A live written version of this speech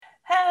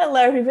Hello,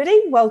 everybody.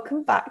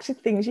 Welcome back to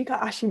Things You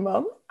Can't Ask Your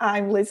Mum.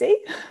 I'm Lizzie.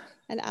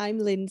 And I'm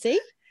Lindsay.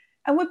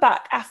 And we're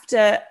back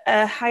after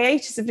a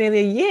hiatus of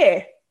nearly a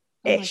year.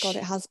 Oh my God,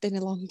 it has been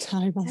a long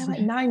time, hasn't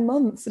it? 9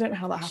 months. I don't know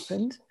how that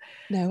happened.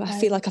 No, I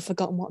feel like I've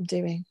forgotten what I'm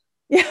doing.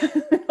 Yeah,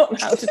 not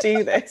how to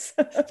do this.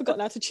 I've forgotten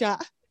how to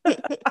chat.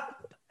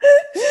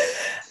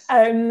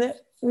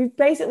 We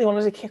basically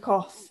wanted to kick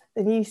off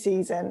the new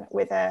season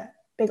with a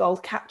big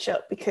old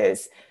catch-up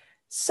because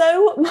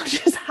so much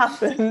has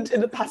happened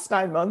in the past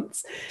 9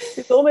 months.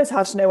 It's almost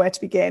hard to know where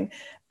to begin.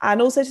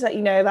 And also to let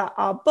you know that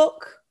our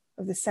book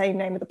of the same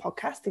name of the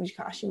podcast, Things You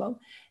Can't Ask Your Mum,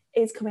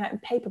 is coming out in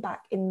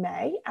paperback in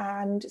May,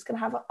 and it's going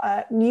to have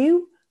a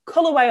new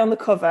colourway on the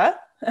cover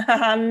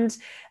and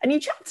a new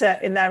chapter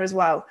in there as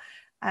well.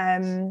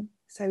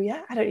 So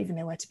yeah, I don't even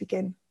know where to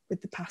begin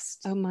with the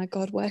past. Oh my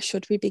God, where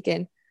should we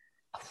begin?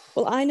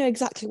 Well, I know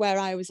exactly where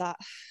I was at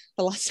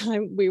the last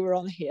time we were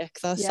on here,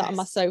 because I was sat on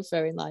my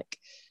sofa in like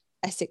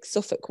Essex,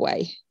 Suffolk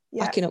way,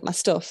 packing up my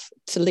stuff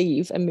to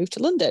leave and move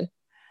to London.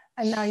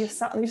 And now you're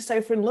sat on your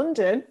sofa in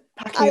London,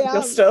 packing up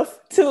your stuff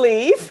to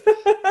leave.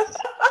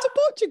 To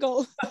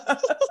Portugal.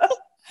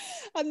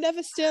 I'm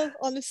never still,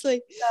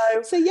 honestly.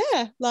 No. So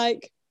yeah,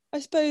 like,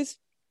 I suppose,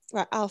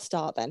 right, I'll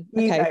start then.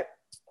 You okay. Go.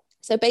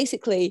 So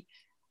basically,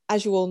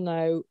 as you all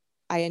know,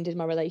 I ended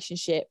my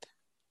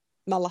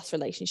last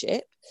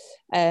relationship,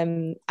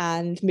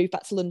 and moved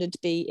back to London to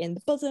be in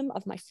the bosom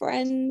of my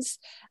friends,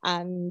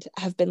 and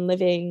have been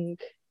living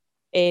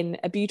in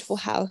a beautiful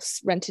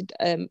house rented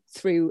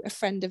through a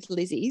friend of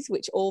Lizzie's,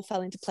 which all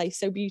fell into place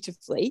so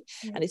beautifully.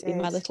 And it's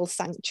been my little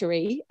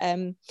sanctuary.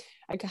 I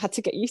had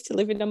to get used to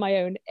living on my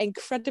own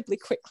incredibly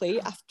quickly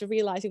after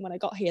realizing when I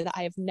got here that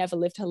I have never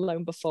lived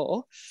alone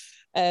before.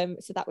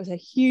 So that was a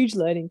huge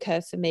learning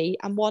curve for me,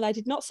 and one I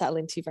did not settle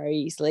into very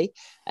easily.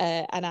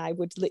 And I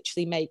would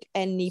literally make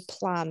any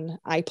plan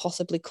I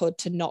possibly could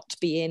to not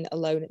be in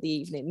alone at the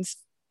evenings.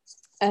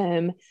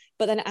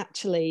 But then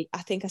actually,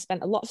 I think I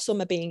spent a lot of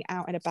summer being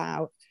out and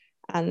about,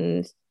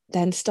 and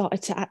then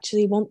started to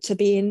actually want to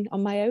be in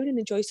on my own and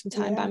enjoy some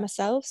time by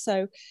myself.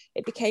 So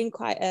it became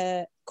quite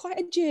a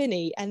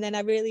journey. And then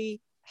I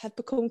really have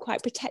become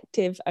quite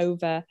protective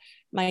over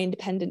my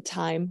independent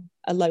time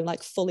alone,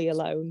 like fully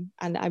alone.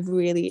 And I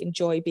really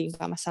enjoy being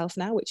by myself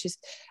now, which is,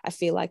 I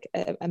feel like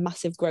a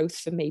massive growth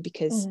for me,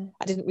 because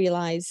I didn't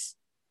realize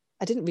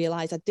I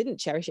didn't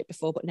cherish it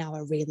before, but now I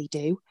really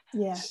do.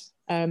 Yeah.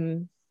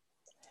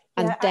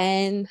 And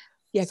then,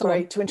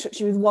 sorry to interrupt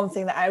you with one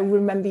thing that I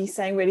remember you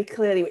saying really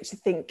clearly, which I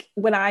think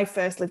when I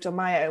first lived on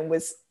my own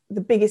was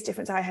the biggest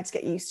difference I had to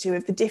get used to,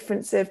 of the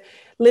difference of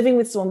living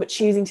with someone but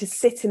choosing to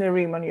sit in a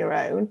room on your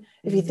own,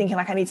 if you're thinking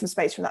like, I need some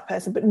space from that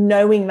person, but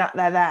knowing that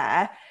they're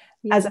there,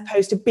 as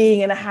opposed to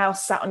being in a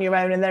house sat on your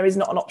own and there is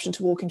not an option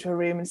to walk into a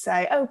room and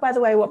say, oh, by the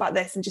way, what about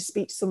this, and just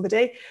speak to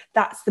somebody.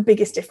 That's the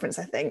biggest difference,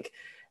 I think.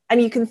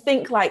 And you can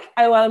think like,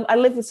 oh, well, I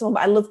live with someone,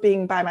 but I love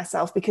being by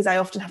myself because I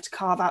often have to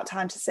carve out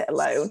time to sit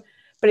alone.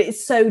 But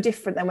it's so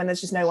different than when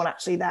there's just no one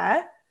actually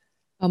there.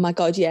 Oh my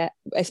God, yeah.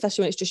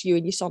 Especially when it's just you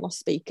and your Sonos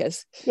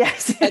speakers.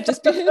 Yes. I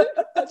just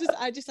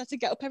had to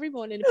get up every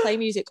morning and play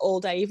music all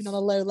day, even on a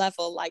low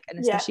level, like, and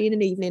especially in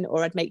an evening,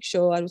 or I'd make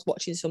sure I was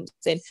watching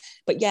something.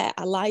 But yeah,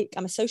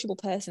 I'm a sociable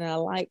person, and I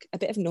like a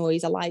bit of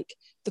noise. I like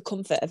the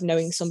comfort of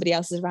knowing somebody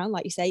else is around,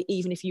 like you say,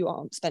 even if you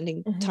aren't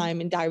spending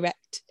time in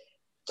direct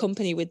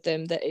company with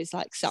them, that is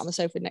like sat on the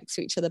sofa next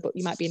to each other, but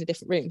you might be in a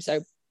different room.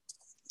 So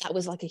that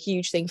was like a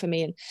huge thing for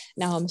me. And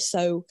now I'm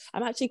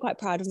actually quite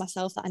proud of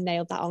myself that I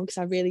nailed that on, because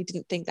I really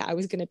didn't think that I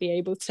was going to be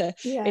able to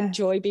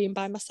enjoy being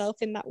by myself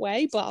in that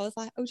way. But I was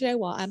like, oh, do you know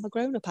what? I'm a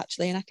grown up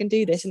actually, and I can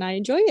do this and I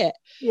enjoy it.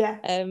 Yeah.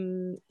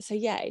 So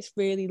yeah, it's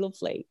really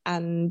lovely.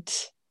 And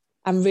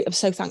I'm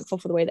so thankful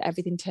for the way that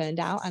everything turned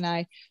out. And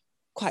I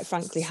quite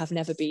frankly have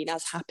never been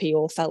as happy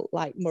or felt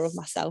like more of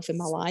myself in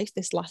my life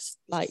this last,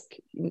 like,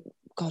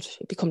 God,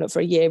 it'll be coming up for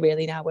a year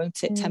really now,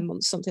 won't it? 10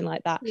 months, something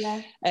like that.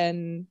 Yeah.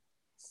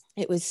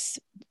 It was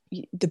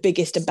the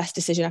biggest and best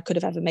decision I could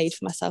have ever made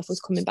for myself,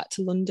 was coming back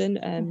to London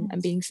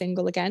and being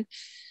single again.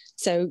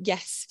 So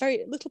yes,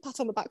 very little pat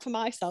on the back for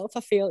myself.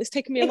 I feel it's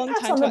taken me a long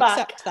time to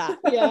accept that.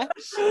 Yeah,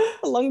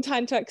 a long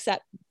time to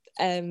accept,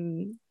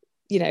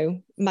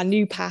 my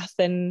new path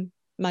and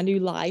my new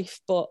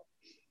life. But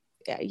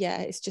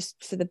yeah, it's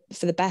just for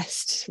the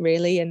best,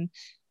 really. And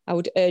I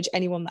would urge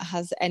anyone that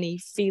has any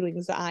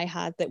feelings that I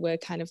had, that were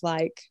kind of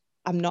like,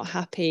 I'm not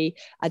happy,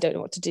 I don't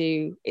know what to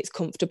do, it's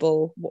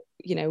comfortable,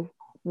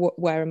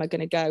 where am I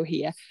going to go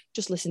here?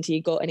 Just listen to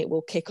your gut, and it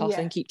will kick off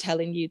and keep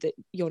telling you that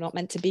you're not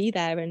meant to be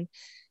there, and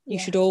you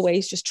should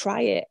always just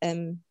try it.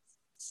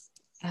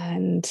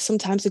 And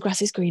sometimes the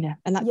grass is greener,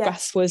 and that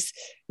grass was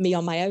me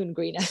on my own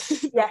greener,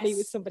 not me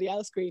with somebody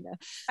else greener.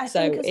 I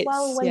think as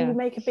well, when you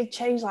make a big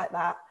change like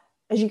that,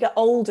 as you get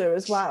older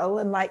as well,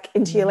 and like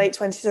into your late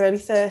 20s or early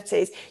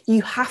 30s,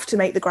 you have to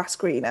make the grass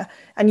greener,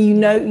 and you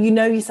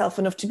know yourself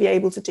enough to be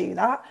able to do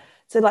that.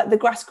 So like the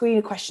grass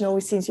greener question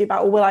always seems to be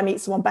about, well, will I meet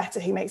someone better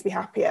who makes me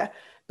happier?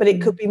 but it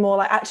could be more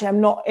like, actually,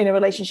 I'm not in a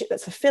relationship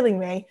that's fulfilling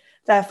me.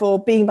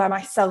 Therefore, being by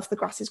myself, the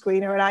grass is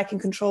greener, and I can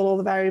control all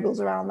the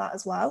variables around that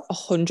as well.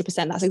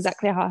 100%. That's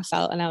exactly how I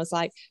felt. And I was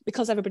like,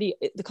 because everybody,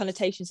 the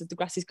connotations of the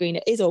grass is greener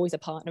is always a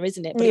partner,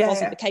 isn't it? But it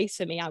wasn't the case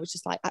for me. I was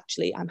just like,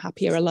 actually, I'm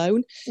happier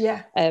alone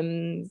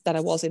than I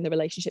was in the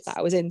relationship that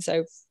I was in.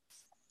 So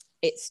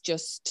it's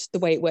just the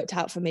way it worked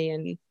out for me.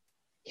 And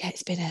yeah,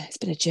 it's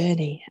been a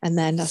journey. And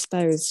then I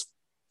suppose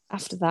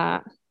after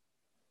that,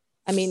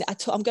 I mean,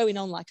 I'm going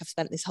on like I've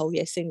spent this whole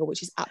year single,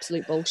 which is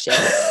absolute bullshit.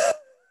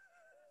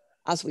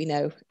 As we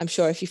know, I'm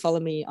sure if you follow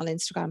me on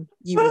Instagram,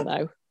 you will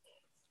know.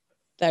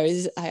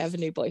 I have a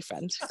new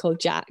boyfriend called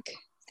Jack,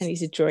 and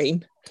he's a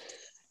dream,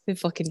 a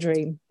fucking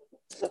dream.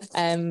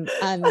 And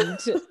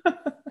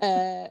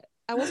I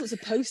wasn't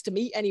supposed to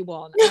meet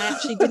anyone. I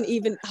actually didn't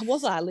even.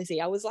 Was I, Lizzie?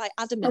 I was like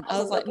adamant. I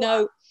was like,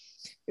 no,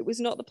 it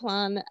was not the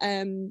plan.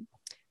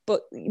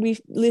 But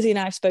Lizzie and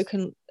I have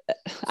spoken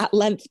at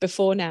length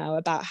before now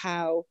about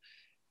how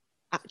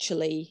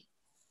actually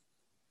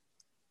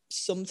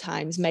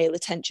sometimes male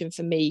attention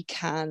for me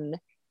can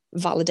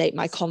validate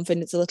my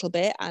confidence a little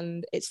bit,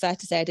 and it's fair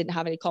to say I didn't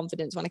have any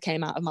confidence when I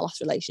came out of my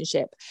last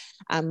relationship,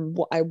 and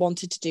what I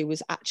wanted to do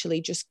was actually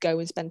just go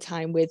and spend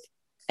time with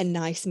a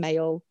nice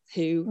male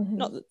who,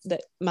 not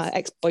that my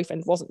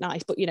ex-boyfriend wasn't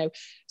nice, but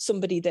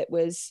somebody that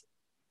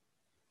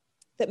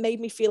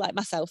made me feel like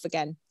myself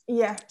again.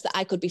 Yeah. So that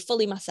I could be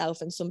fully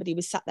myself, and somebody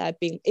was sat there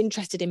being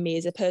interested in me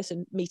as a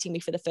person, meeting me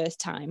for the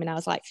first time. And I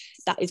was like,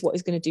 that is what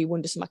is going to do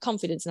wonders for my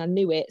confidence. And I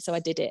knew it. So I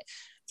did it.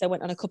 So I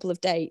went on a couple of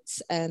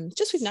dates,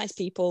 just with nice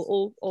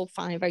people, all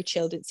fine, very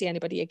chill, didn't see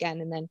anybody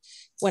again. And then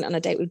went on a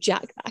date with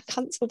Jack that I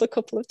cancelled a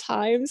couple of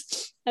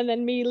times. And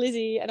then me,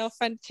 Lizzie, and our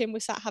friend Tim were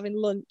sat having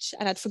lunch,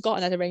 and I'd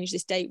forgotten I'd arranged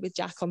this date with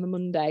Jack on the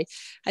Monday.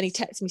 And he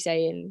texted me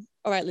saying,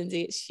 all right,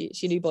 Lindsay,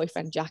 it's your new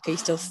boyfriend, Jack.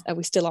 Are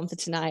we still on for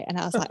tonight? And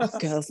I was like, oh,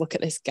 girls, look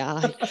at this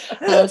guy.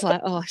 And I was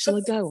like, oh, shall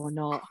I go or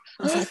not?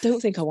 I was like, I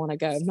don't think I want to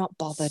go. I'm not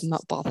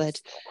bothered.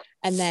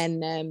 And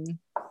then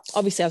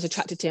obviously I was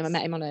attracted to him. I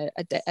met him on an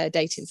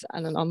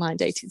online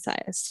dating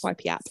site, a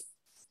Swipey app,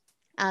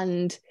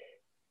 and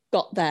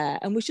got there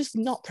and was just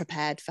not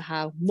prepared for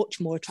how much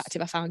more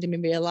attractive I found him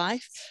in real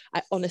life.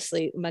 I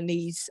honestly, my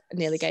knees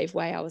nearly gave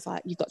way. I was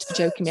like, you've got to be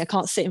joking me. I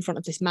can't sit in front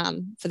of this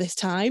man for this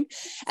time.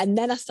 And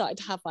then I started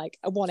to have like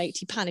a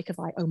 180 panic of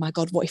like, oh my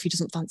God, what if he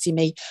doesn't fancy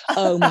me?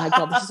 Oh my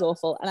God, this is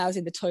awful. And I was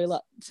in the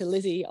toilet to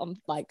Lizzie on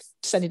like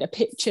sending her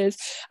pictures.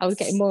 I was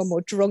getting more and more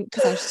drunk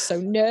because I was just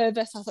so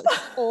nervous. I was like, this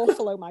is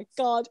awful. Oh my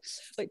God.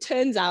 But it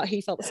turns out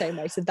he felt the same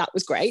way. So that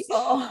was great.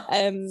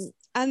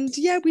 And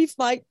yeah, we've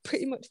like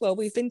pretty much,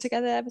 we've been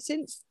together ever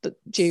since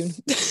June.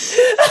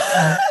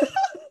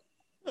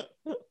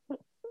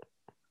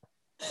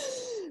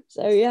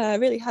 So yeah, I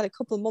really had a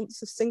couple of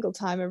months of single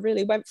time and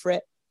really went for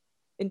it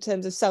in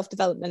terms of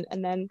self-development,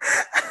 and then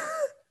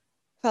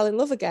fell in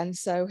love again.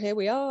 So here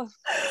we are.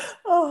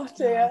 Oh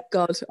dear. Oh,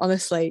 God,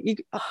 honestly,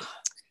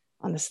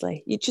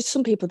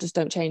 some people just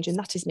don't change, and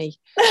that is me.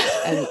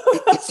 But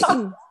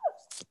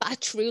I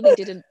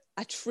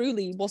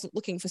truly wasn't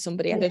looking for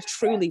somebody, and I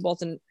truly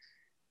wasn't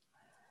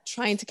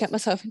trying to get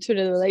myself into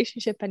a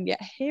relationship, and yet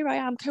here I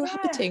am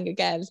cohabiting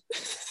again.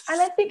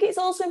 And I think it's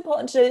also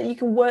important to know that you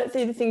can work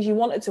through the things you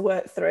wanted to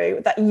work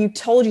through, that you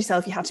told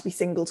yourself you had to be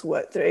single to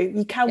work through.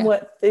 You can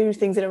work through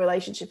things in a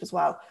relationship as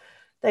well.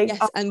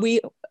 And we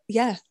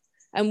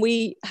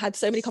had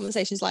so many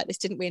conversations like this,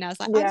 didn't we? And I was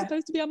like, I'm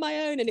supposed to be on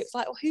my own, and it's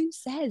like, well, who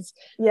says?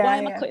 Why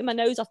am I cutting my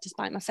nose off to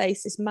spite my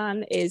face? This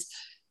man is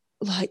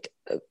like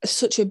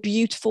such a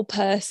beautiful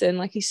person.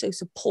 Like, he's so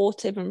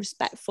supportive and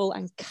respectful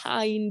and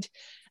kind,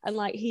 and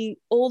like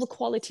all the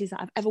qualities that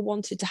I've ever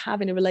wanted to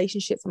have in a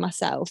relationship for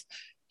myself,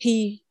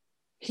 he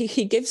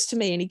gives to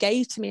me, and he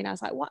gave to me. And I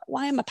was like,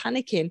 why am I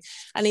panicking?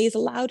 And he's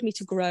allowed me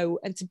to grow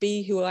and to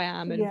be who I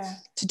am, and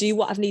to do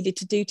what I've needed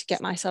to do to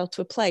get myself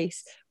to a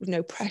place with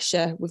no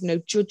pressure, with no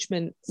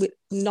judgment, with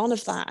none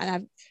of that.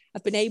 And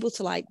I've been able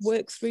to like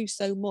work through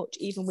so much,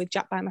 even with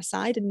Jack by my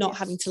side, and not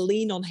having to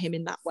lean on him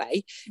in that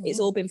way. It's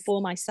all been for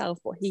myself,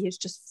 but he's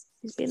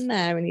been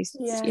there, and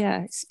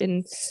it's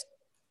been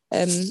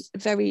a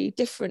very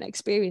different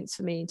experience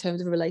for me in terms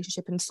of a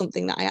relationship, and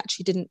something that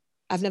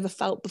I've never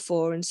felt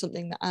before, and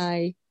something that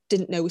I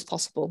didn't know was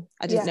possible.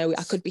 I didn't know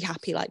I could be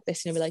happy like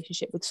this in a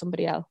relationship with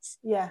somebody else.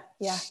 Yeah.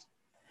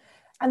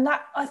 And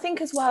that, I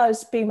think as well, I was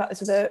speaking about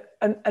this with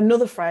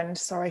another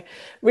friend,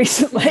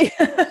 recently.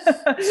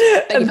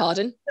 Beg your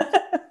pardon?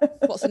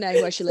 What's the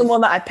name? Where she lives? The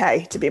one that I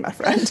pay to be my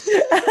friend.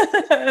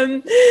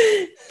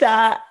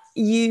 That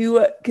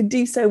you can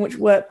do so much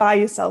work by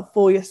yourself,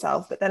 for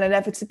yourself, but then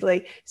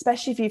inevitably,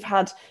 especially if you've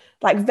had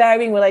like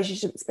varying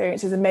relationship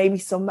experiences and maybe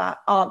some that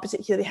aren't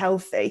particularly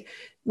healthy,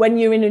 when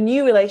you're in a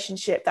new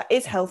relationship that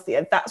is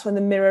healthier, that's when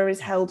the mirror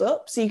is held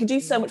up. So you can do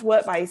so much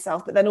work by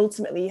yourself, but then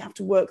ultimately you have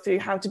to work through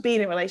how to be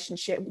in a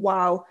relationship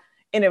while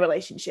in a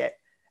relationship,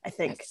 I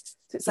think.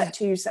 So it's like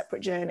two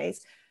separate journeys.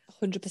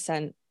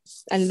 100%.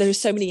 And there's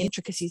so many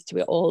intricacies to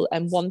it all,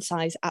 and one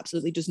size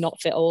absolutely does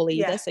not fit all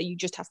either. So you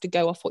just have to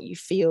go off what you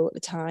feel at the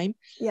time.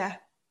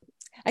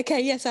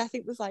 Okay, yes, I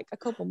think there's like a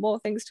couple more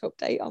things to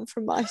update on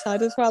from my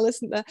side as well,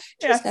 isn't there?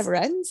 It just never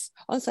ends.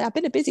 Honestly, I've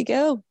been a busy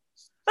girl.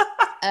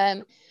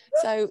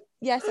 So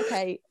yes,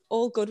 okay,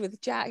 all good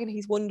with Jack, and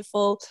he's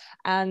wonderful.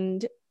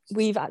 And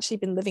we've actually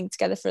been living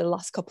together for the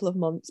last couple of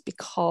months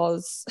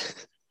because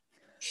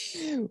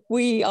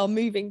we are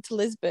moving to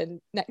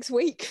Lisbon next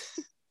week.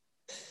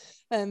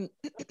 I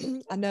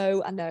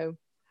know.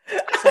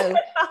 So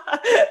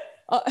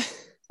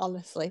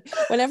honestly,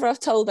 whenever I've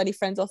told any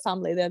friends or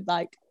family, they're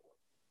like,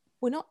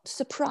 we're not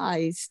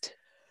surprised.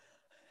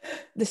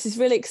 This is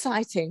really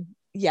exciting.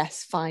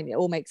 Yes, fine. It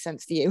all makes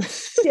sense to you.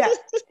 Yeah,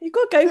 you've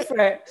got to go for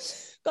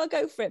it. Got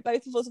to go for it.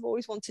 Both of us have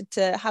always wanted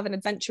to have an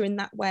adventure in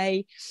that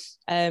way.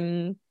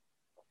 And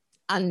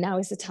now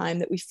is the time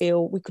that we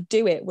feel we could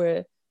do it.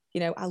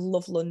 I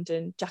love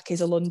London. Jack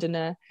is a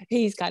Londoner.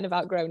 He's kind of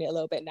outgrown it a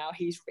little bit now.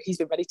 He's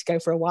been ready to go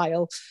for a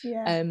while.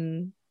 Yeah.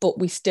 But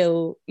we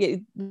still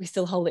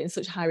hold it in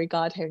such high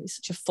regard here, and it's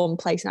such a fun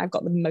place. And I've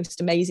got the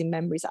most amazing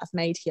memories that I've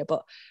made here.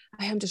 But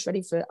I am just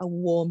ready for a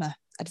warmer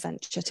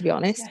adventure, to be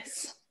honest.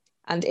 Yes.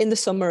 And in the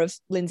summer of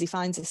Lindsay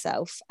Finds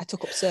Herself, I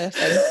took up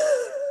surfing.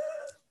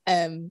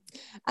 And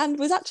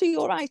was actually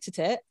all right at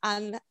it.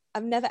 And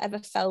I've never ever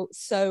felt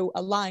so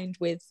aligned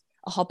with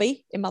a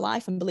hobby in my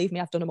life. And believe me,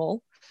 I've done them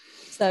all.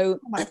 So,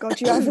 oh my God,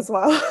 you have as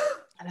well.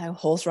 I know,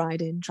 horse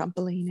riding,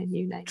 trampoline, and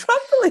you name it.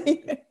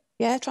 Trampoline.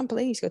 Yeah,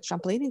 trampoline. You used to go to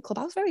trampolining club.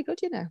 I was very good,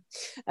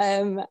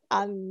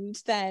 And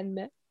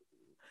then,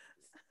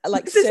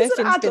 like,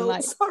 surfing's been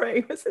like.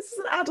 Sorry, was this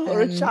an adult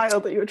or a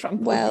child that you were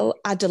trampolining? Well,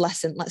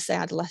 adolescent. Let's say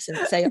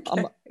adolescent. Say,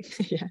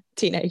 okay.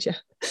 Teenager.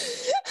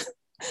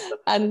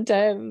 And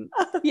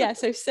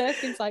so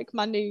surfing's like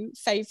my new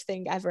fave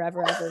thing ever in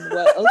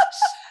the world.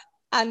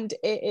 And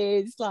it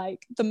is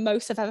like the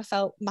most I've ever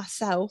felt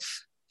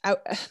myself.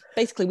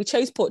 Basically, we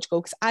chose Portugal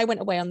because I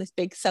went away on this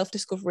big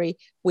self-discovery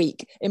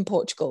week in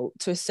Portugal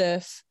to a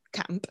surf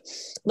camp,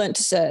 learned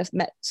to surf,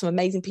 met some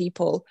amazing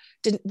people,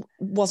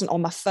 wasn't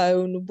on my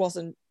phone,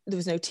 there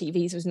was no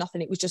TVs, there was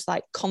nothing. It was just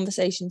like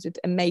conversations with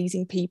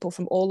amazing people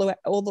from all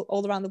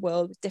around the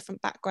world with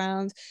different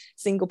backgrounds,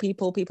 single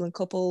people in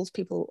couples,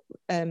 people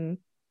in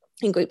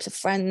groups of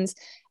friends.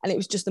 And it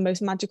was just the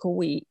most magical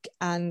week.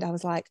 And I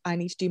was like, I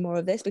need to do more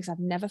of this, because I've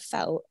never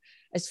felt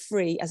as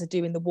free as I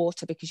do in the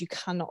water, because you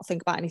cannot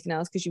think about anything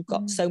else, because you've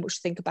got so much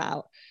to think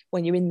about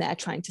when you're in there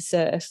trying to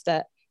surf,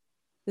 that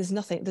there's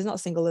not a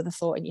single other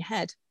thought in your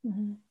head.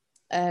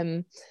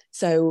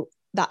 So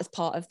that's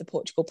part of the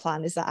Portugal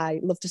plan, is that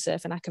I love to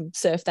surf and I can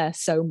surf there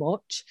so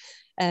much.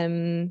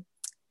 And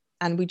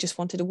we just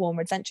wanted a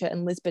warmer adventure,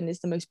 and Lisbon is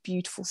the most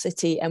beautiful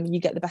city, and you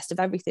get the best of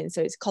everything.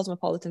 So it's a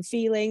cosmopolitan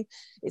feeling,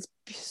 it's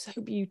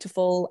so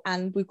beautiful,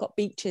 and we've got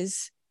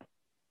beaches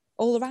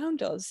all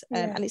around us,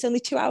 and it's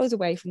only 2 hours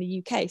away from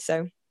the UK.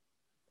 So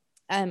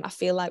I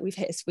feel like we've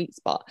hit a sweet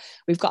spot.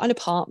 We've got an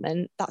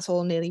apartment that's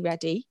all nearly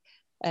ready.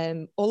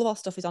 All of our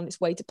stuff is on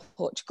its way to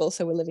Portugal,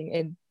 so we're living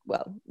in,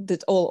 well,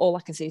 all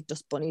I can see is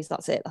dust bunnies.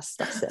 That's it. That's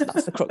it.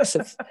 That's the crux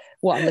of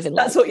what I'm living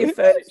like. That's what your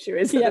furniture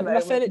is. Yeah,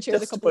 my furniture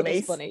is a couple of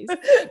dust bunnies,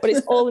 but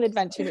it's all an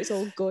adventure. It's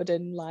all good,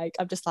 and like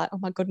I'm just like, oh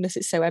my goodness,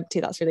 it's so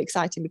empty. That's really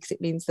exciting, because it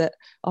means that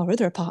our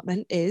other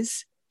apartment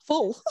is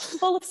full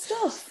of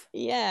stuff.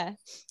 Yeah.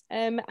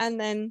 And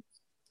then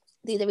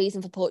the other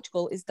reason for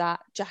Portugal is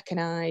that Jack and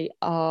I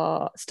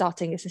are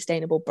starting a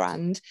sustainable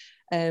brand,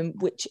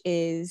 which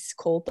is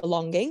called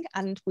Belonging,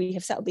 and we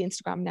have set up the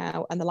Instagram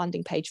now and the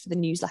landing page for the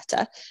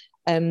newsletter,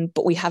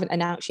 but we haven't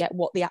announced yet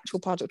what the actual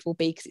product will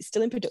be, because it's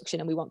still in production,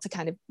 and we want to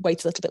kind of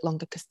wait a little bit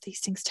longer, because these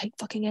things take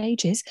fucking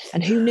ages.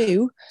 And who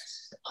knew?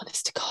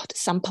 Honest to God,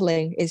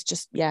 sampling is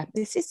just,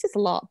 it's just a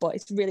lot, but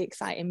it's really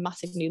exciting,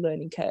 massive new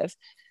learning curve.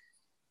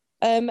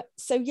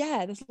 So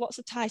there's lots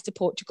of ties to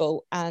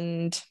Portugal,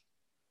 and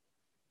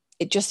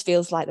it just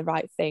feels like the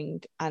right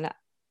thing. And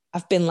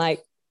I've been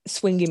like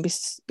swinging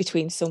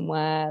between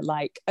somewhere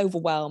like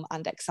overwhelm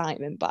and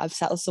excitement, but I've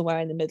settled somewhere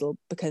in the middle,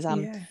 because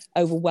I'm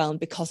overwhelmed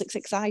because it's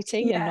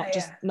exciting, and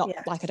not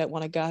like I don't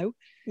want to go.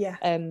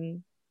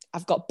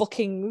 I've got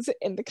bookings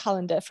in the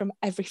calendar from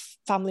every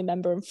family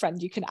member and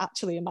friend you can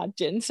actually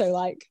imagine. So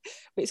like,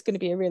 it's going to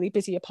be a really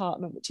busy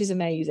apartment, which is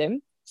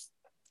amazing.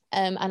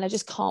 And I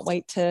just can't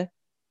wait to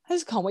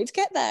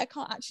get there. I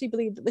can't actually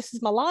believe that this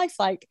is my life.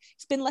 Like,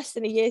 it's been less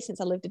than a year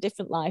since I lived a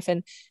different life,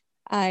 and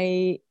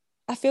I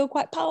feel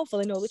quite powerful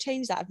in all the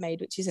change that I've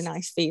made, which is a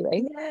nice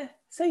feeling. Yeah,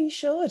 so you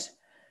should.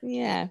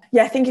 Yeah,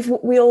 I think if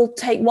we all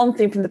take one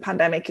thing from the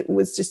pandemic, it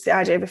was just the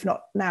idea of, if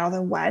not now,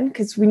 then when,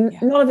 because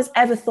none of us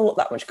ever thought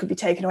that much could be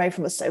taken away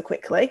from us so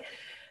quickly.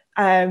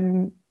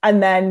 And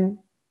then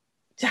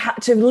to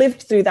have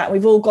lived through that,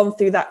 we've all gone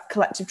through that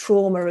collective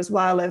trauma as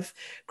well, of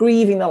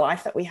grieving the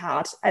life that we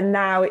had, and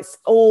now it's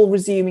all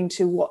resuming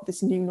to what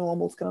this new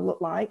normal is going to look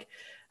like.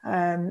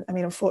 I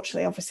mean,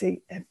 unfortunately,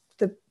 obviously,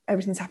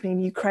 everything's happening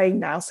in Ukraine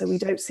now, so we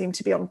don't seem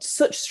to be on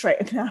such straight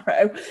and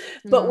narrow.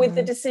 But with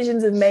the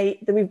decisions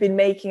that we've been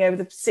making over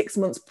the 6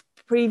 months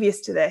previous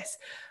to this,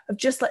 of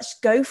just let's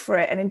go for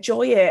it and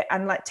enjoy it,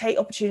 and like take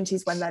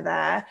opportunities when they're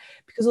there,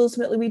 because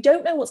ultimately we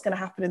don't know what's going to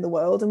happen in the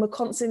world, and we're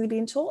constantly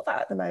being taught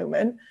that at the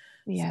moment.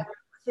 Yeah.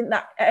 think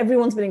that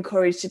everyone's been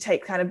encouraged to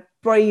take kind of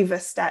braver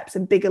steps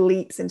and bigger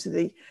leaps into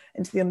the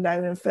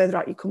unknown and further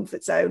out your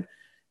comfort zone,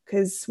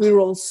 because we were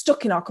all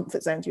stuck in our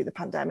comfort zone through the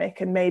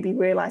pandemic and maybe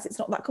realize it's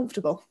not that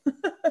comfortable.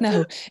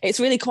 No, it's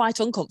really quite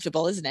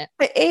uncomfortable, isn't it?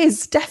 It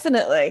is,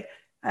 definitely.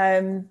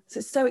 So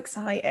it's so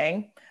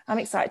exciting. I'm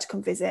excited to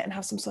come visit and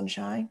have some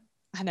sunshine.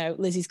 I know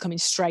Lizzie's coming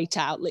straight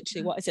out.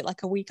 Literally, what is it,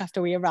 like a week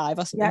after we arrive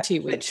or something?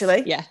 2 weeks.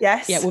 Literally. Yeah.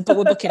 Yes. Yeah, we're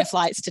booking her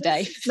flights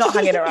today. Not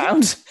hanging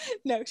around.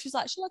 No, she's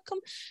like, shall I come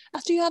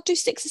after you? I'll do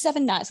 6 or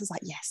 7 nights. I was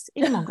like, yes,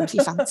 even longer if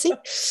you fancy.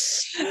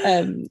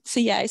 So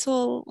yeah, it's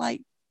all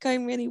like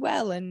going really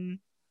well, and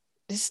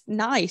it's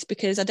nice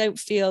because I don't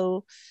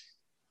feel.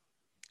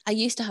 I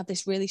used to have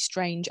this really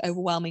strange,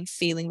 overwhelming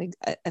feeling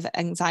of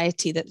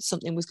anxiety that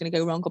something was going to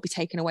go wrong or be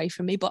taken away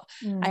from me. But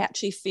I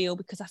actually feel,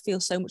 because I feel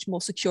so much more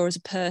secure as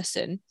a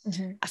person,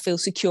 I feel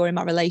secure in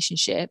my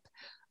relationship,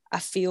 I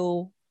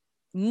feel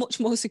much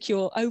more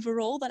secure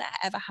overall than I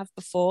ever have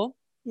before.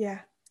 Yeah.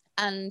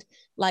 And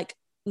like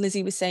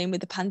Lizzie was saying,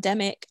 with the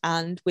pandemic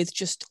and with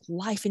just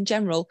life in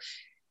general,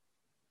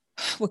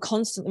 we're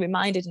constantly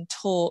reminded and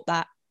taught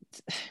that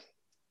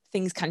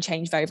things can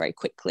change very, very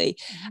quickly.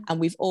 And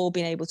we've all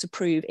been able to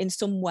prove in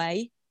some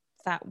way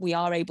that we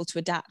are able to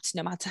adapt,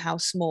 no matter how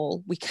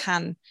small. We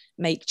can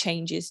make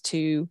changes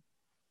to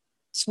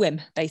swim,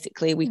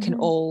 basically. We can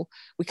all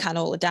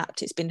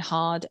adapt. It's been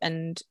hard,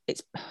 and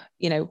it's,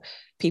 you know,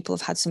 people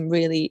have had some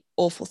really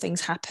awful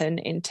things happen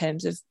in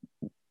terms of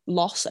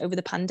loss over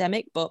the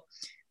pandemic, but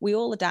we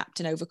all adapt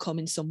and overcome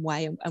in some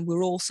way, and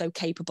we're all so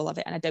capable of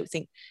it. And I don't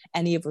think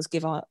any of us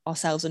give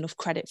ourselves enough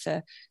credit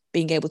for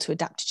being able to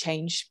adapt to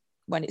change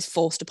when it's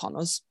forced upon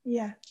us.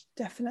 Yeah,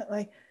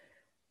 definitely.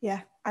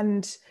 Yeah.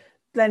 And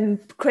then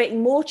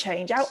creating more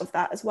change out of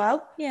that as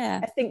well. Yeah.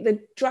 I think the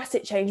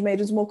drastic change made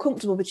us more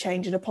comfortable with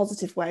change in a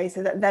positive way,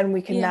 so that then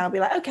we can now be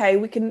like, okay,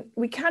 we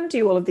can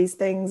do all of these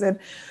things, and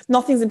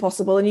nothing's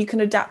impossible, and you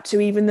can adapt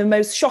to even the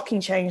most shocking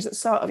change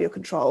that's out of your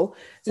control.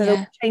 So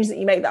the changes that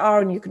you make that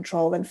are in your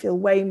control then feel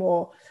way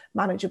more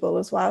manageable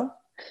as well.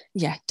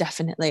 Yeah,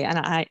 definitely. And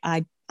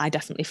I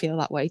definitely feel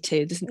that way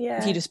too. If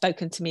you'd have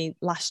spoken to me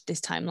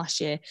this time last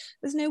year,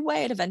 there's no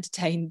way I'd have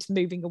entertained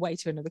moving away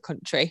to another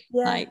country.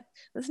 Like,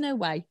 there's no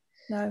way.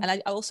 No. And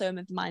I also am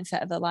of the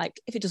mindset of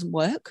like, if it doesn't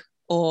work,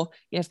 or,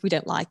 you know, if we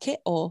don't like it,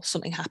 or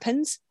something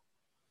happens,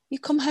 you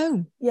come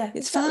home. Yeah,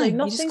 it's fine.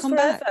 Nothing's you just come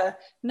forever. Back.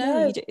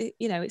 No.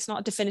 You know, it's not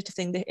a definitive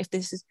thing that if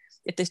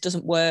this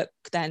doesn't work,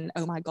 then,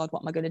 oh my God,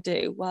 what am I going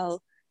to do?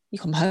 Well, you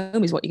come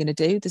home is what you're going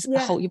to do.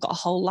 You've got a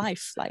whole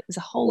life. Like, there's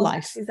a whole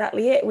life. That's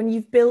exactly it. When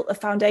you've built a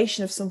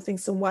foundation of something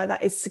somewhere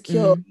that is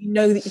secure, you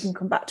know that you can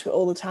come back to it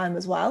all the time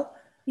as well.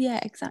 Yeah,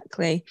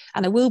 exactly.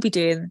 And I will be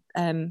doing,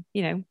 you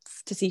know,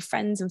 to see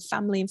friends and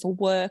family, and for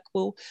work,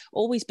 we'll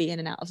always be in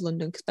and out of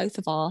London, because both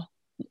of our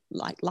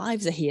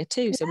lives are here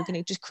too. So we're going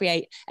to just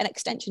create an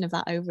extension of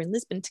that over in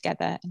Lisbon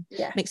together, and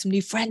make some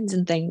new friends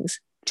and things.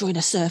 Join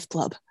a surf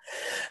club.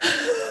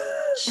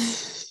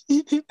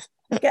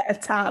 Get a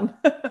tan.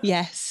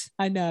 Yes,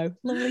 I know.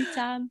 Lovely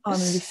tan. I'm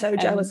going to be so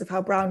jealous of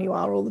how brown you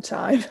are all the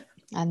time.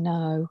 I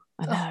know.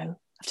 I have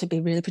to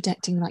be really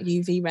protecting that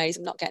UV rays.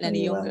 I'm not getting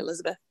any younger,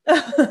 Elizabeth.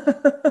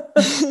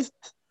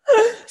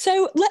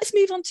 So let's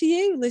move on to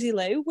you, Lizzie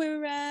Lou.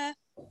 We're,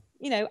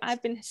 you know,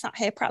 I've been sat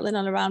here prattling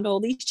on around all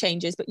these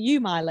changes, but you,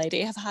 my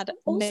lady, have had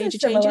major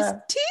changes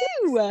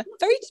too.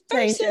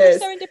 Very similar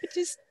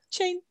serendipitous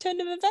turn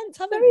of events,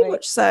 haven't we? Very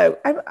much so.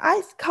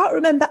 I can't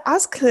remember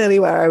as clearly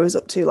where I was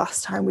up to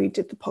last time we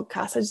did the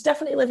podcast. I was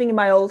definitely living in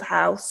my old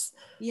house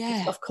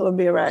off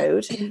Columbia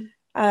Road.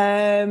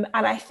 And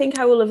I think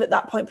I will have at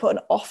that point put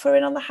an offer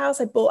in on the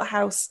house. I bought a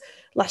house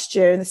last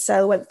year, and the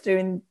sale went through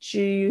in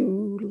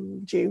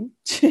June.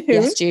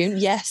 Yes, June,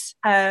 yes.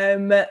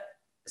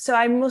 So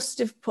I must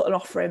have put an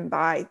offer in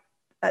at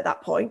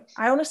that point.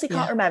 I honestly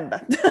can't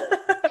remember.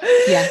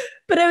 Yeah.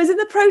 But I was in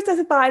the process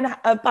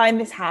of buying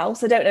this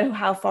house. I don't know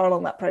how far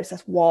along that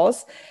process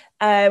was,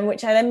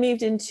 which I then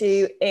moved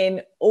into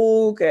in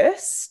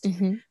August.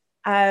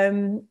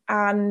 And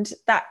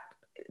that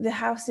the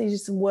house needed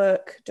some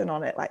work done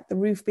on it, like the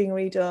roof being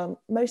redone,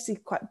 mostly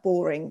quite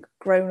boring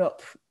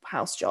grown-up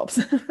house jobs,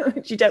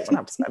 which you don't want to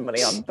have to spend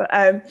money on. But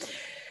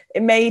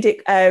it made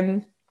it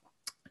it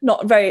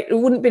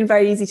wouldn't have been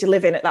very easy to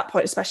live in at that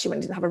point, especially when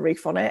it didn't have a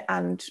roof on it,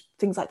 and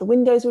things like the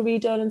windows were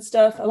redone and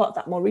stuff, a lot of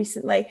that more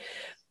recently.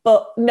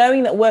 But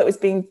knowing that work was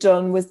being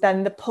done was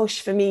then the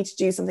push for me to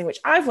do something which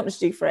I've wanted to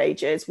do for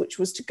ages, which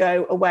was to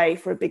go away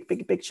for a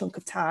big chunk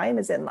of time,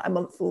 as in like a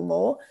month or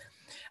more.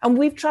 And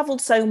we've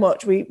traveled so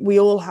much, we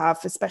all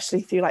have,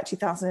 especially through like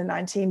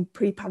 2019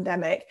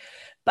 pre-pandemic,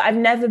 but I've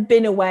never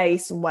been away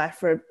somewhere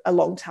for a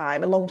long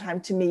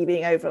time to me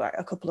being over like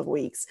a couple of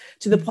weeks,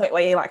 to the point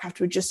where you like have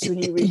to adjust to a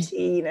new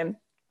routine and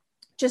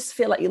just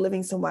feel like you're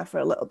living somewhere for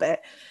a little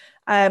bit.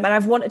 And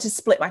I've wanted to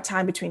split my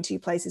time between two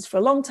places for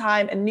a long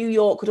time, and New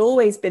York had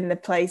always been the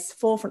place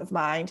forefront of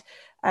mind,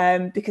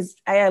 because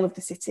I love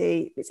the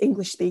city, it's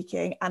English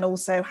speaking, and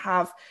also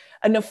have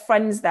enough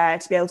friends there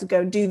to be able to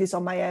go and do this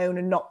on my own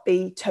and not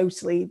be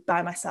totally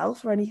by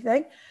myself or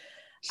anything.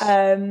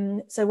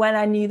 So when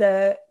I knew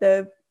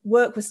the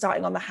work was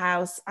starting on the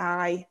house,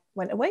 I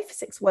went away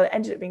for it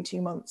ended up being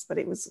 2 months, but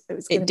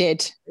it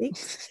did.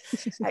 Weeks.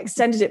 I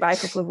extended it by a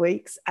couple of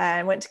weeks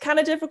and went to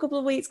Canada for a couple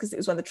of weeks because it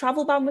was when the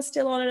travel ban was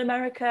still on in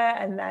America,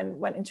 and then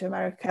went into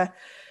America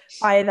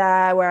by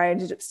there, where I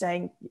ended up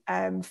staying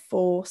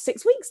for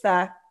 6 weeks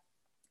there.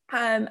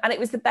 And it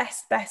was the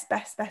best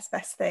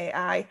thing.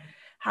 I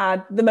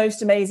had the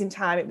most amazing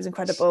time. It was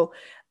incredible,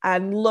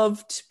 and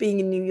loved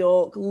being in New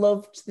York,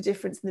 loved the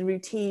difference in the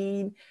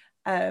routine.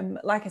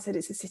 Like I said,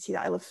 it's a city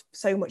that I love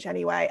so much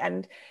anyway,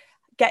 and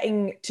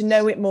getting to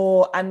know it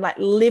more and like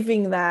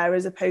living there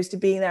as opposed to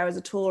being there as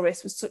a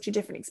tourist was such a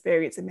different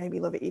experience, and made me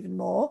love it even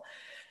more.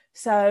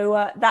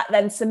 So that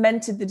then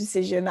cemented the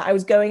decision that I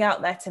was going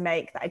out there to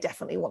make, that I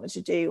definitely wanted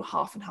to do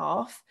half and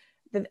half.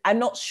 I'm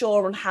not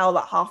sure on how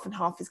that half and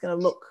half is going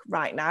to look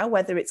right now,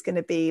 whether it's going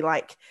to be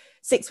like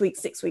 6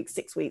 weeks,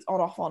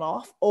 on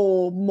off,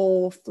 or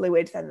more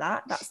fluid than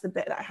that. That's the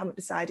bit that I haven't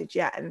decided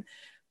yet. And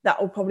that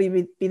will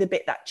probably be the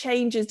bit that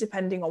changes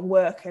depending on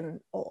work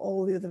and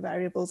all the other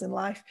variables in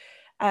life.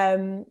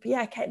 But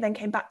yeah, then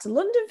came back to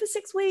London for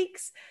 6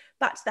 weeks,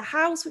 back to the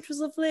house, which was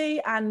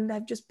lovely. And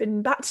I've just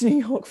been back to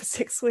New York for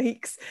 6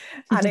 weeks.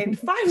 And in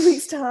 5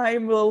 weeks'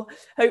 time, we'll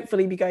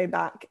hopefully be going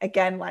back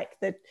again.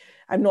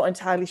 I'm not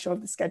entirely sure of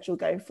the schedule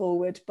going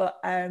forward, but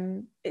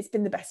it's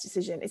been the best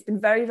decision. It's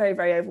been very, very,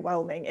 very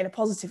overwhelming in a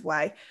positive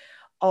way,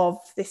 of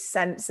this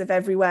sense of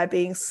everywhere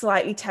being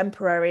slightly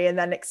temporary, and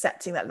then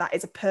accepting that that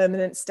is a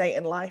permanent state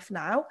in life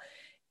now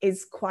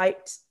is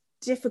quite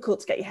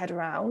difficult to get your head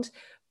around,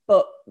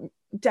 but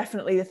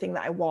definitely the thing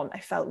that I want.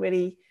 I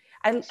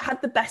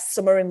had the best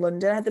summer in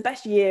London. I had the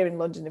best year in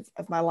London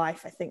of my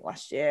life, I think,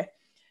 last year,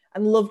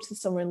 and loved the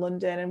summer in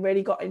London, and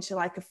really got into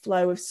like a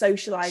flow of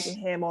socializing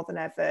here more than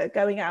ever,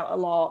 going out a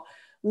lot,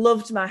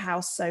 loved my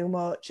house so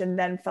much, and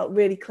then felt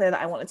really clear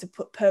that I wanted to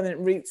put permanent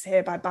roots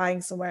here by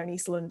buying somewhere in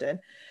East London.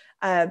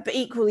 But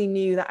equally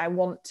knew that I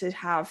want to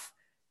have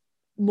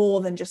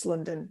more than just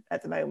London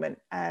at the moment.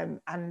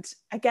 And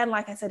again,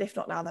 like I said, if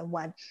not now, then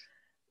when?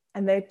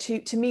 And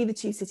to me, the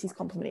two cities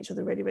complement each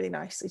other really, really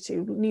nicely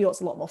too. New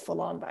York's a lot more full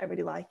on, but I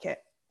really like it.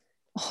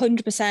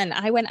 100%.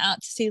 I went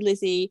out to see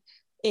Lizzie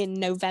in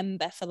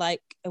November for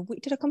like a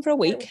week. Did I come for a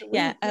week?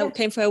 Yeah, I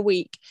came for a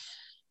week.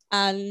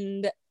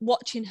 And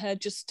watching her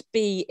just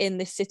be in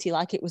this city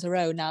like it was her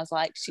own, I was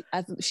like,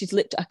 I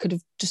could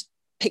have just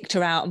picked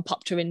her out and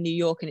popped her in New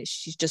York, and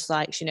she's just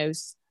like, she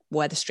knows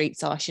where the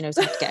streets are, she knows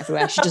how to get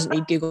everywhere, she doesn't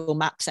need Google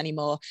Maps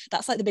anymore.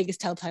 That's like the biggest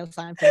telltale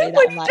sign for me,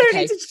 that I'm like, don't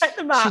need to check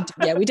the map.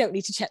 We don't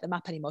need to check the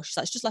map anymore. She's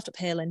like, it's just left up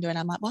here, Linda. And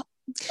I'm like, what?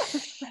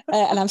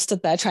 And I'm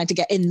stood there trying to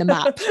get in the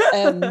map.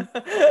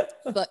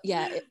 But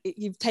yeah,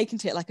 you've taken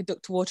to it like a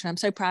duck to water, and I'm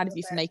so proud of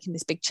you for making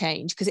this big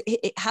change, because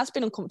it has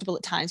been uncomfortable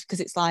at times, because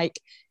it's like,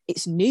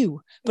 it's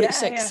new, but it's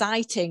so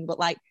exciting. But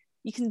like,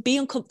 you can be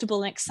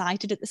uncomfortable and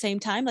excited at the same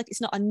time. Like, it's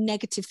not a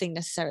negative thing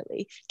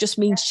necessarily, just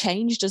means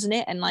change, doesn't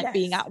it? And like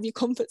being out of your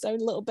comfort zone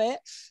a little bit,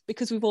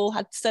 because we've all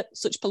had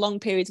such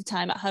prolonged periods of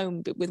time at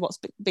home with what's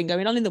been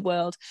going on in the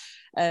world.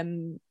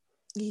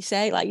 You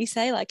say,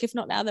 if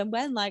not now, then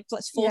when? Like,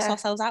 let's force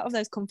ourselves out of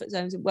those comfort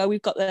zones where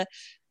we've got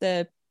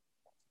the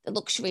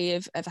luxury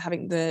of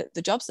having the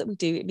jobs that we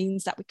do. It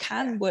means that we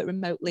can work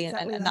remotely,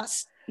 exactly, and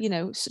that's,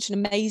 such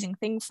an amazing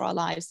thing for our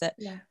lives that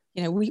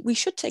we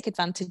should take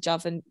advantage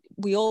of, and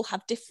we all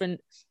have different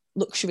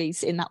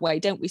luxuries in that way,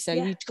 don't we? So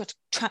you've got to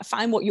try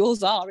find what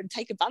yours are and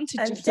take advantage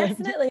of them.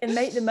 Definitely, and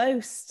make the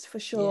most, for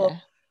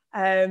sure.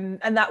 And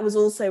that was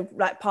also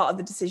like part of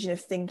the decision of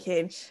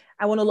thinking,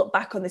 I want to look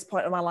back on this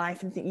point of my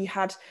life and think you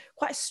had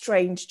quite a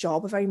strange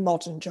job, a very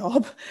modern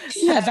job.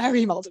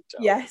 Very modern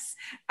job. Yes.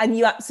 And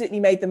you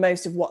absolutely made the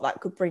most of what that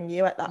could bring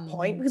you at that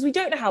point, because we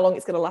don't know how long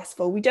it's going to last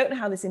for. We don't know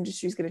how this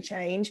industry is going to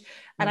change.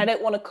 And I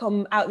don't want to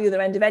come out the other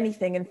end of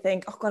anything and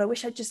think, oh God, I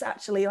wish I'd just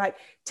actually like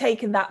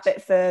taken that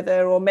bit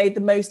further, or made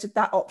the most of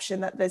that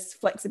option that this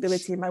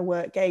flexibility in my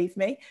work gave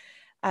me.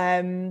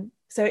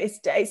 So it's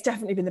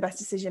definitely been the best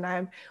decision.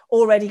 I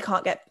already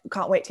can't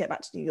wait to get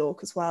back to New York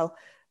as well.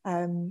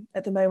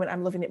 At the moment,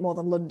 I'm loving it more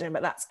than London,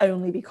 but that's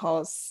only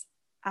because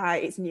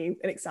it's new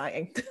and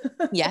exciting.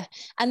 But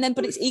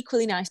it's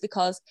equally nice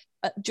because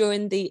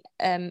during the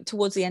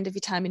towards the end of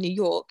your time in New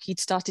York, you'd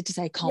started to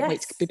say, can't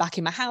wait to be back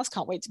in my house,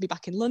 can't wait to be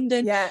back in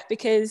London,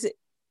 because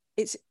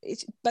it's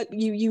but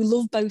you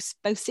love both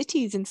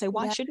cities, and so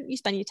why shouldn't you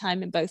spend your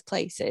time in both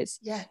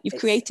places? You've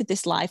created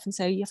this life, and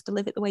so you have to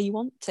live it the way you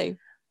want to.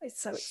 It's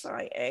so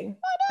exciting.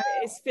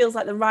 It feels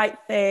like the right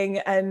thing.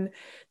 And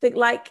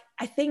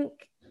I think,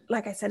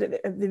 like I said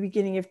at the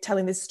beginning of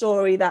telling this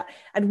story, that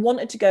I'd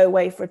wanted to go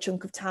away for a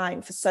chunk of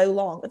time for so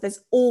long, but there's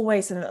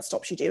always something that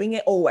stops you doing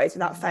it, always,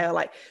 without fail.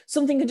 Like,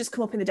 something could just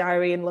come up in the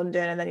diary in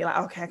London, and then you're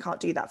like, okay, I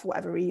can't do that for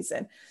whatever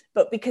reason.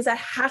 But because I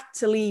had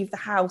to leave the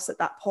house at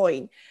that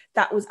point,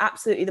 that was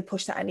absolutely the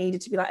push that I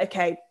needed to be like,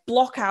 okay,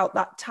 block out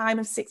that time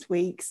of 6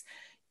 weeks,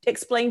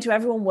 explain to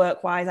everyone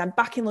work-wise, I'm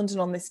back in London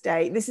on this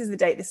date, this is the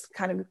date this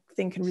kind of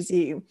thing can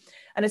resume.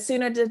 And as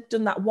soon as I'd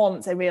done that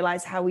once, I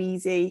realized how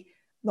easy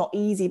not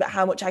easy, but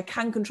how much I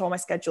can control my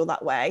schedule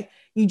that way.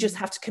 You just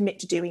have to commit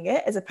to doing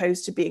it, as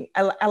opposed to being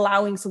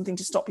allowing something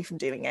to stop you from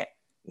doing it.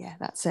 Yeah,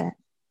 that's it.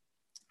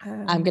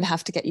 I'm gonna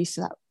have to get used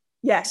to that.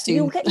 Yes, soon,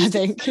 you'll get used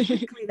I to it think.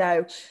 quickly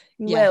though.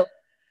 You Yeah. will.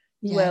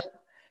 You will.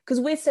 Because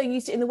we're so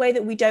used to, in the way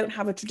that we don't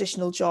have a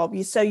traditional job,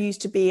 you're so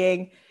used to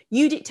being,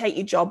 you dictate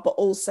your job, but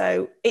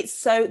also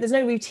there's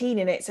no routine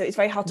in it. So it's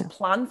very hard to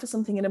plan for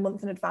something in a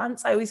month in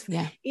advance. I always,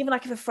 even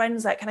like if a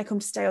friend's like, can I come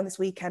to stay on this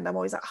weekend? I'm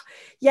always like, oh,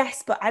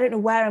 yes, but I don't know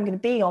where I'm going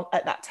to be on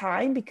at that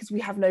time because we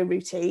have no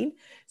routine.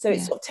 So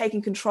it's sort of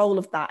taking control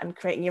of that and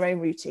creating your own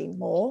routine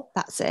more.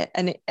 That's it.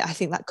 And I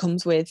think that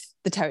comes with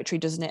the territory,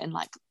 doesn't it? And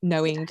like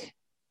knowing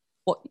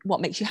what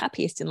makes you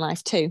happiest in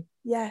life too.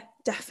 Yeah,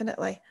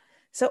 definitely.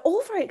 So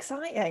all very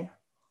exciting.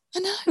 I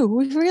know,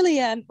 we've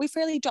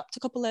really dropped a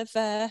couple of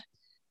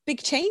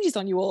big changes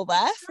on you all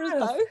there for us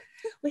both.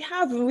 We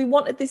have. We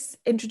wanted this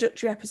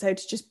introductory episode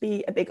to just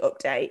be a big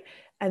update,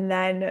 and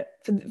then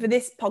for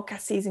this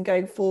podcast season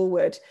going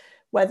forward,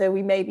 whether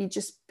we maybe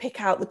just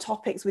pick out the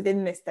topics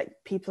within this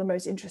that people are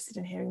most interested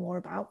in hearing more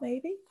about.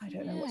 Maybe, I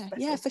don't know what's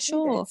best. Yeah, for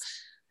sure.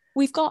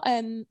 We've got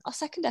our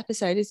second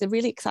episode is a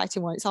really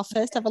exciting one. It's our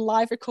first ever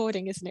live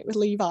recording, isn't it, with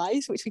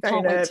Levi's, which we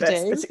can't wait to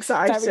do. But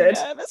excited. Very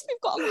nervous.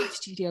 We've got a live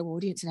studio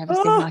audience and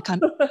everything.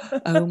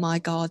 Oh my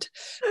God.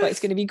 But it's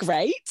going to be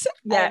great.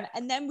 Yeah.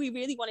 And then we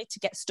really wanted to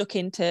get stuck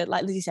into,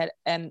 like Lizzie said,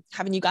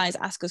 having you guys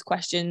ask us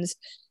questions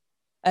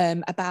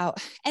about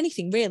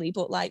anything really,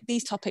 but like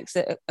these topics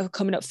that are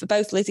coming up for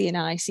both Lizzie and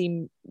I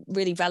seem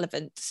really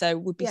relevant. So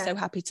we'd be so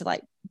happy to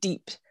like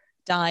deep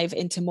dive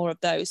into more of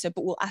those.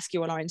 But we'll ask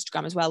you on our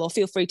Instagram as well, or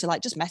feel free to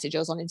like just message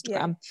us on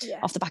Instagram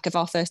off the back of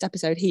our first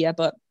episode here.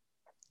 But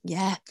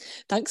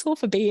thanks all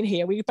for being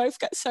here. We both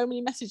get so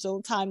many messages all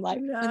the time like,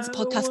 when's the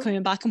podcast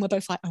coming back? And we're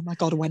both like, oh my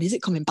God, when is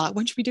it coming back?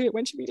 When should we do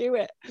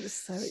it? It's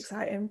so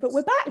exciting. But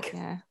we're back.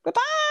 We're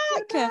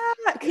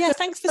back.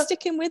 Thanks for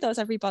sticking with us,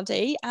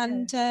 everybody.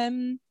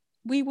 And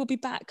we will be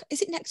back.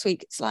 Is it next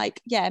week? It's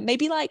like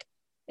maybe like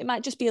it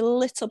might just be a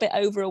little bit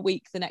over a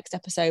week, the next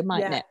episode,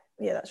 mightn't it?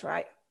 Yeah, that's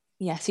right.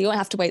 So you won't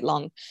have to wait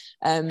long,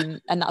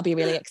 and that'll be a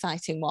really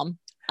exciting one.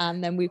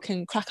 And then we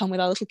can crack on with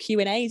our little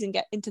Q&As and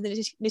get into the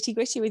nitty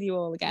gritty with you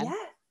all again. Yeah,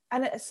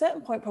 and at a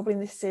certain point probably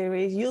in this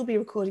series you'll be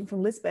recording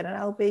from Lisbon and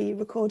I'll be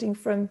recording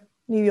from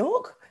New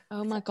York.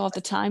 Oh my God, the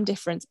time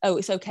difference. Oh,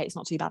 it's okay, it's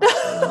not too bad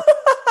actually.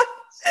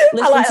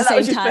 Lisbon's the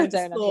same time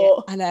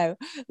zone. I know.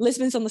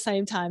 Lisbon's on the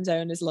same time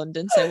zone as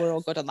London, so we're all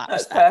good on that.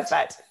 That's respect.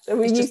 Perfect. So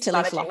we're used to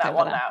managing that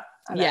one now.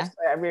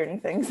 I'm ruining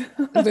things.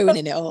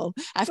 Ruining it all.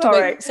 I have to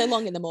wait so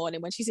long in the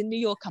morning. When she's in New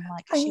York, I'm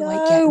like, is she awake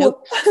yet?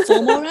 Nope.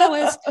 4 more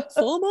hours.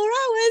 4 more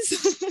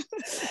hours.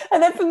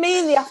 And then for me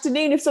in the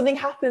afternoon, if something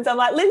happens, I'm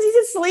like, Lindsay's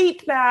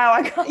asleep now.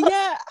 I can't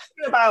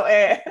do about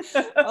it.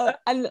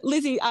 And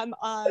Lizzie,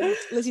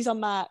 Lizzie's on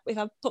my, if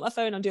I put my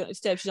phone on Do Not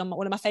Disturb, she's on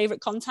one of my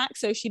favourite contacts.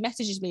 So she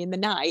messages me in the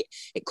night.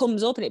 It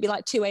comes up and it'd be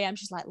like 2 a.m.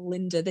 She's like,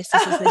 Linda, this.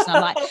 And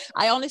I'm like,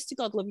 I honest to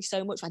God love you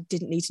so much. I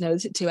didn't need to know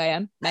this at 2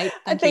 a.m. Mate,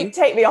 thank you.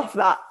 Take me off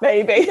that,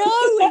 maybe. No,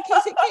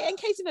 in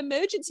case of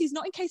emergencies,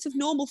 not in case of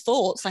normal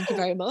thoughts. Thank you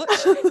very much.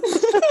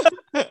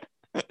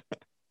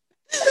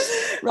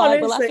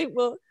 Right, well, I think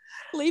we'll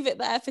leave it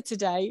there for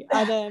today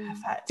and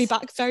be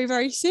back very,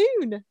 very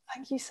soon.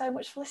 Thank you so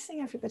much for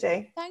listening,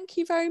 everybody. Thank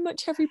you very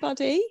much,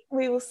 everybody.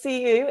 We will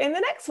see you in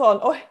the next one.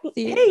 Or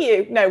hear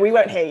you. No, we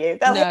won't hear you.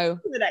 They'll hear you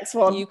in the next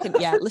one. You can,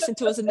 listen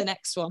to us in the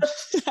next one.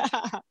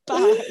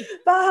 Bye.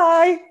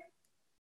 Bye.